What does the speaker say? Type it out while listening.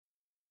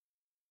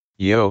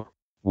Yo,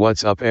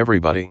 what's up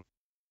everybody?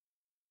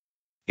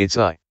 It's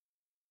I,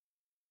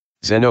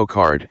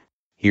 Card,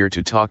 here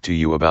to talk to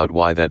you about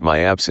why that my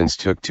absence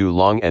took too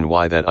long and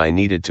why that I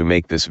needed to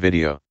make this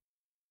video.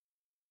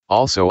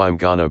 Also I'm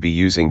gonna be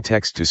using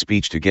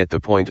text-to-speech to get the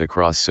point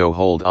across, so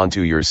hold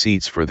onto your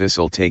seats for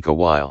this'll take a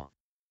while.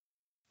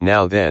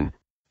 Now then,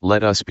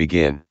 let us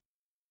begin.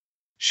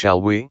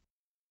 Shall we?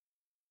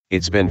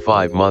 It's been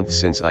 5 months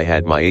since I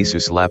had my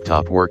Asus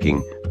laptop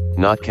working,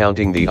 not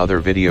counting the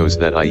other videos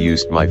that I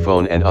used my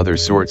phone and other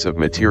sorts of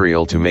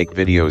material to make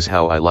videos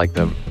how I like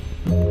them.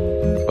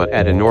 But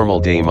at a normal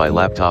day my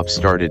laptop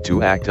started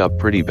to act up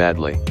pretty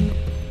badly.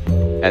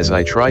 As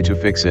I tried to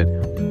fix it,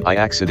 I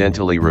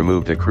accidentally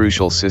removed a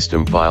crucial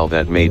system file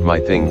that made my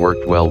thing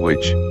worked well,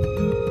 which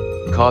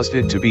caused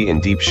it to be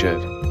in deep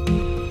shit.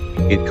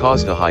 It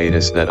caused a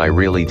hiatus that I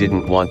really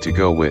didn't want to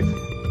go with.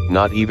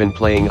 Not even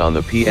playing on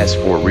the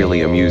PS4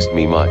 really amused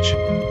me much.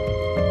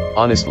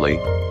 Honestly,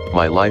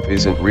 my life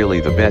isn't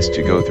really the best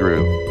to go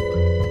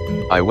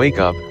through. I wake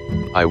up,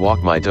 I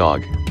walk my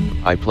dog,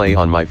 I play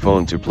on my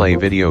phone to play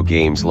video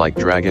games like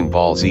Dragon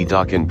Ball Z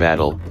Dokkan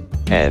Battle,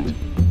 and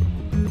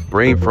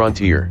Brave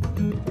Frontier.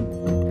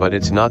 But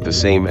it's not the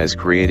same as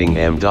creating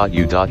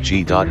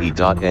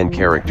m.u.g.e.n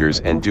characters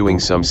and doing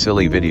some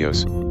silly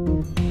videos.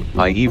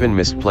 I even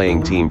missed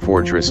playing Team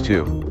Fortress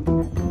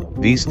 2.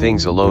 These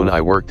things alone I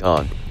worked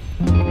on.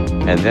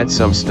 And that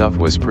some stuff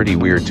was pretty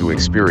weird to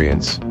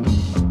experience.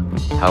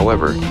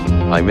 However,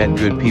 I met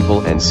good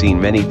people and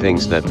seen many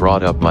things that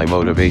brought up my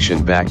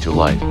motivation back to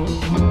light.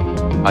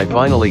 I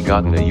finally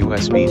gotten a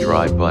USB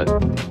drive, but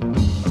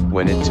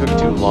when it took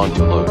too long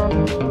to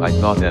load, I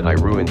thought that I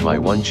ruined my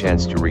one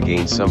chance to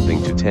regain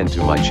something to tend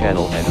to my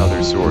channel and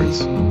other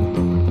sorts.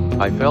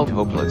 I felt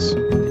hopeless.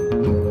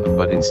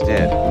 But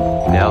instead,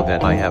 now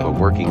that I have a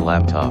working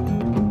laptop,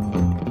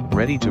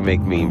 ready to make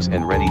memes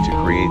and ready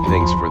to create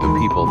things for the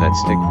people that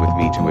stick with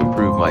me to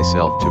improve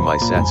myself to my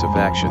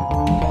satisfaction.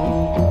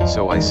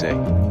 So I say,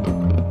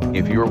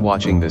 if you're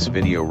watching this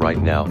video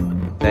right now,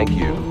 thank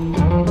you.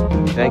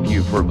 Thank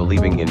you for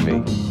believing in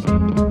me.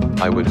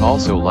 I would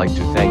also like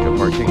to thank a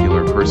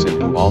particular person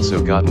who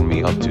also gotten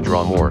me up to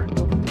draw more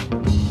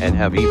and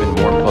have even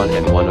more fun,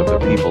 and one of the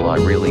people I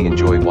really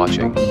enjoy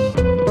watching.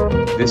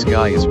 This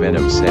guy is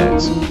Venom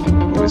Sans,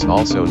 who is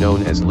also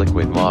known as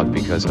Liquid Mog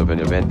because of an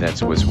event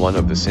that was one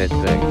of the said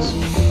things.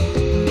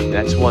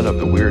 That's one of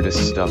the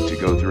weirdest stuff to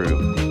go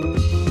through.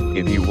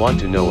 If you want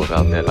to know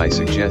about that, I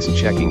suggest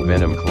checking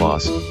Venom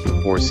Claws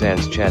or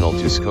Sans channel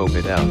to scope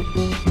it out.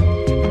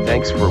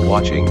 Thanks for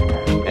watching,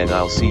 and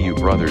I'll see you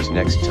brothers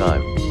next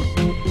time.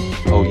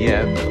 Oh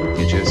yeah,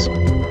 Gidges,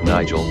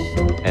 Nigel,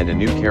 and a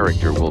new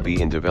character will be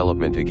in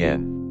development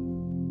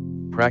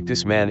again.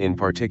 Practice Man in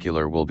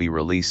particular will be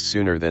released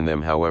sooner than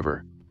them,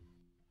 however.